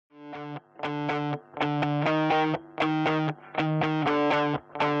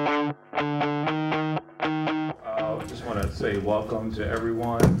say welcome to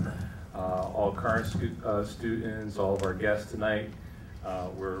everyone, all current students, all of our guests tonight.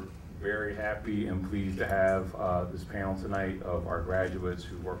 We're very happy and pleased to have this panel tonight of our graduates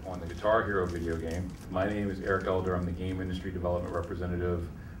who work on the Guitar Hero video game. My name is Eric Elder. I'm the Game Industry Development Representative.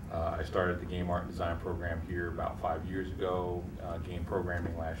 I started the Game Art and Design program here about 5 years ago, game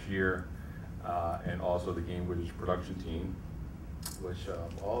programming last year, and also the Game Wizards production team, which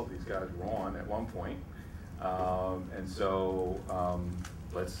all of these guys were on at one point.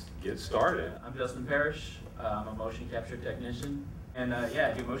 Let's get started. I'm Justin Parrish. I'm a motion capture technician. And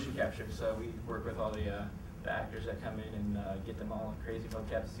yeah, I do motion capture. So we work with all the actors that come in and get them all in crazy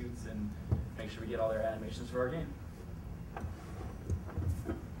mocap suits and make sure we get all their animations for our game.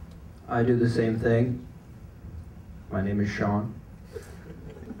 I do the same thing. My name is Sean.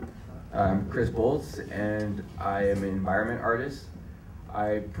 I'm Chris Boltz, and I am an environment artist.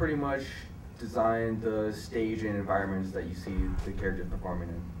 I pretty much design the stage and environments that you see the characters performing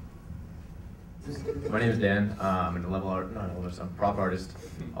in. My name is Dan. I'm a prop artist.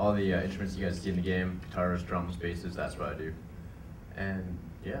 All the instruments you guys see in the game, guitars, drums, basses, that's what I do. And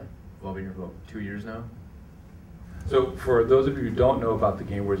yeah, well, I've been here for about 2 years now. So for those of you who don't know about the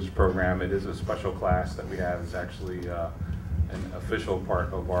Game Wizards program, it is a special class that we have. It's actually an official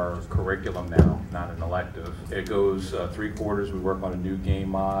part of our curriculum now, not an elective. It goes 3 quarters. We work on a new game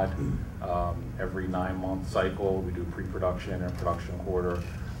mod every 9-month cycle. We do pre-production and production quarter.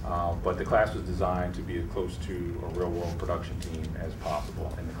 But the class was designed to be as close to a real-world production team as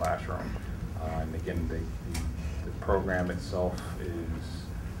possible in the classroom. And again, the program itself is,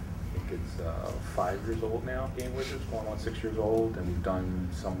 I think it's 5 years old now, Game Wizards, going on 6 years old, and we've done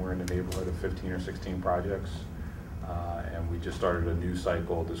somewhere in the neighborhood of 15 or 16 projects. And we just started a new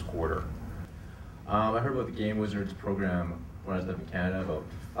cycle this quarter. I heard about the Game Wizards program when I was living in Canada about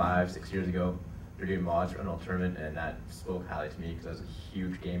 5-6 years ago. They're doing mods for Unreal Tournament, and that spoke highly to me because I was a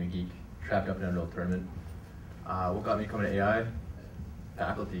huge gaming geek, trapped up in Unreal Tournament. What got me coming to AI?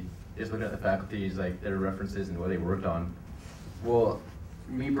 Faculty. Just looking at the faculties, like their references and what they worked on. Well,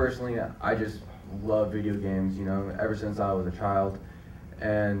 me personally, I just love video games, you know, ever since I was a child.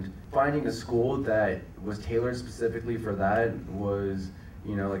 And finding a school that was tailored specifically for that was,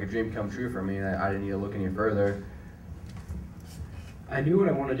 you know, like a dream come true for me, and I didn't need to look any further. I knew what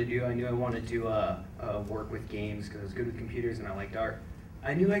I wanted to do. I knew I wanted to work with games because I was good with computers and I liked art.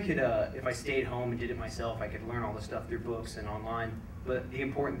 I knew I could, if I stayed home and did it myself, I could learn all the stuff through books and online. But the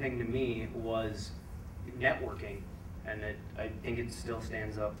important thing to me was networking, and I think it still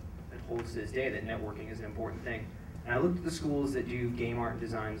stands up, it holds to this day that networking is an important thing. And I looked at the schools that do game art and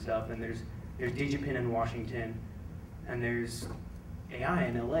design stuff, and there's Digipin in Washington, and there's AI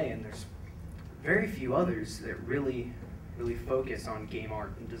in LA, and there's very few others that really focus on game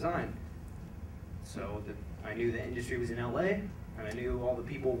art and design. So I knew the industry was in LA, and I knew all the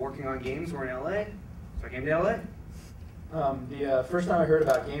people working on games were in LA, so I came to LA. The first time I heard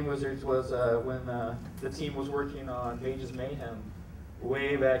about Game Wizards was when the team was working on Mage's Mayhem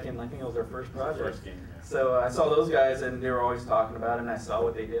way back in, I think it was their first project. First game, yeah. So I saw those guys, and they were always talking about it, and I saw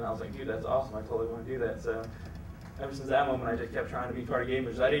what they did, and I was like, dude, that's awesome. I totally want to do that. So ever since that moment, I just kept trying to be part of Game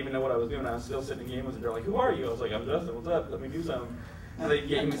Wizards. I didn't even know what I was doing. I was still sitting in Game Wizards. They're like, who are you? I was like, I'm Justin. What's up? Let me do something. And they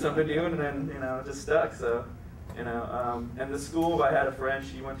gave me something to do, and then, you know, it just stuck. So, you know, and the school, I had a friend.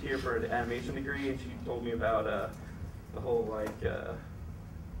 She went here for an animation degree, and she told me about the whole, like,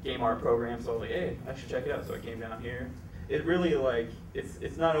 game art program. So I was like, hey, I should check it out. So I came down here. It really, like,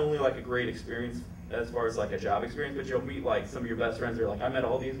 it's not only like a great experience as far as like a job experience, but you'll meet like some of your best friends. They're like, I met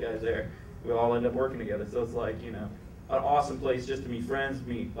all these guys there. We all end up working together. So it's like, you know, an awesome place just to meet friends,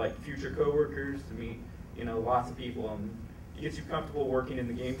 meet like future coworkers, to meet, you know, lots of people, and it gets you comfortable working in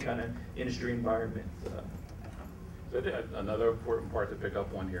the game kind of industry environment. So I think another important part to pick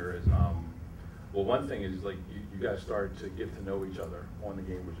up on here is, well, one thing is like you guys started to get to know each other on the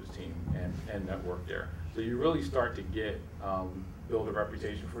Game Wizards team and network there. So you really start to build a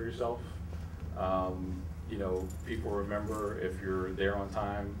reputation for yourself. You know, people remember if you're there on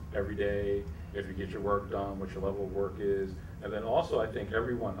time every day, if you get your work done, what your level of work is. And then also I think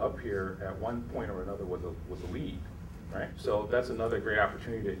everyone up here at one point or another was a lead, right? So that's another great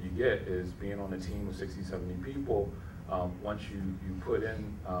opportunity that you get, is being on a team of 60, 70 people. Once you put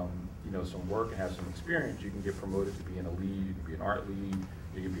in you know, some work and have some experience, you can get promoted to being a lead, you can be an art lead,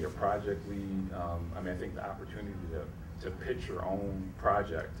 you can be a project lead. I mean, I think the opportunity to pitch your own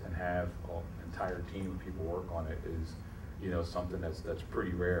project and have an entire team of people work on it is, you know, something that's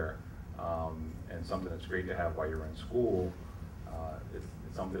pretty rare, and something that's great to have while you're in school.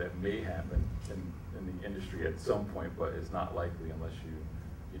 It's something that may happen in the industry at some point, but it's not likely unless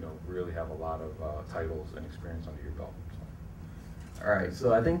you know, really have a lot of titles and experience under your belt. So. All right,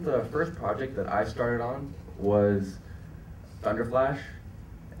 so I think the first project that I started on was Thunderflash,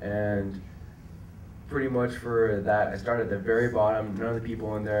 and pretty much for that, I started at the very bottom. None of the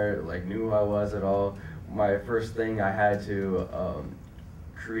people in there like knew who I was at all. My first thing, I had to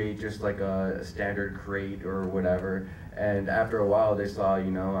create just like a standard crate or whatever. And after a while, they saw, you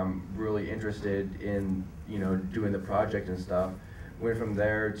know, I'm really interested in, you know, doing the project and stuff. Went from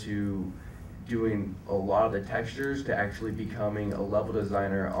there to doing a lot of the textures to actually becoming a level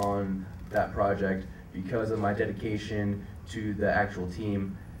designer on that project because of my dedication to the actual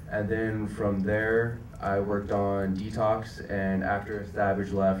team. And then from there, I worked on Detox, and after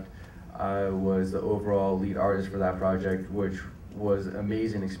Savage left, I was the overall lead artist for that project, which was an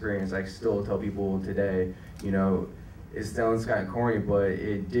amazing experience. I still tell people today, you know, it sounds kind of corny, but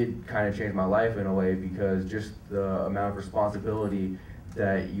it did kind of change my life in a way, because just the amount of responsibility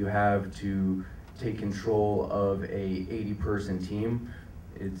that you have to take control of a 80-person team,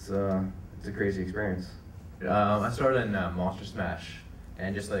 it's a crazy experience. I started in Monster Smash,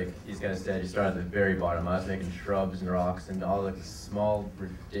 and just like these guys said, you start at the very bottom. I was making shrubs and rocks and all like the small,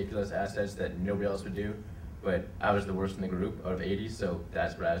 ridiculous assets that nobody else would do, but I was the worst in the group out of 80, so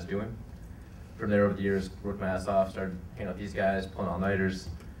that's what I was doing. From there, over the years, worked my ass off, started hanging out with these guys, pulling all-nighters.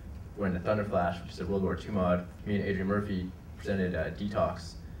 We're into Thunderflash, which is a World War II mod. Me and Adrian Murphy presented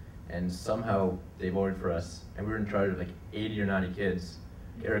Detox, and somehow they voted for us, and we were in charge of like 80 or 90 kids.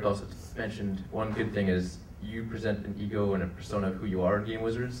 Eric also mentioned one good thing is you present an ego and a persona of who you are in Game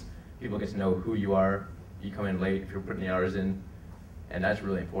Wizards. People get to know who you are. You come in late if you're putting the hours in, and that's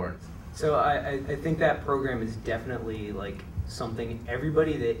really important. So I think that program is definitely like something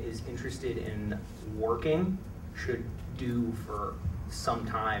everybody that is interested in working should do for some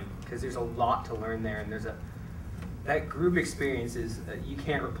time, because there's a lot to learn there, and that group experience is you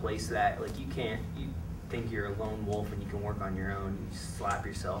can't replace that. Like you think you're a lone wolf and you can work on your own. You slap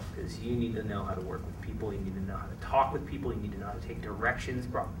yourself, because you need to know how to work with people. You need to know how to talk with people. You need to know how to take directions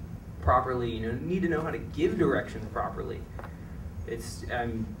properly. You need to know how to give directions properly.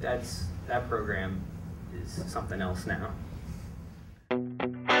 That program is something else now.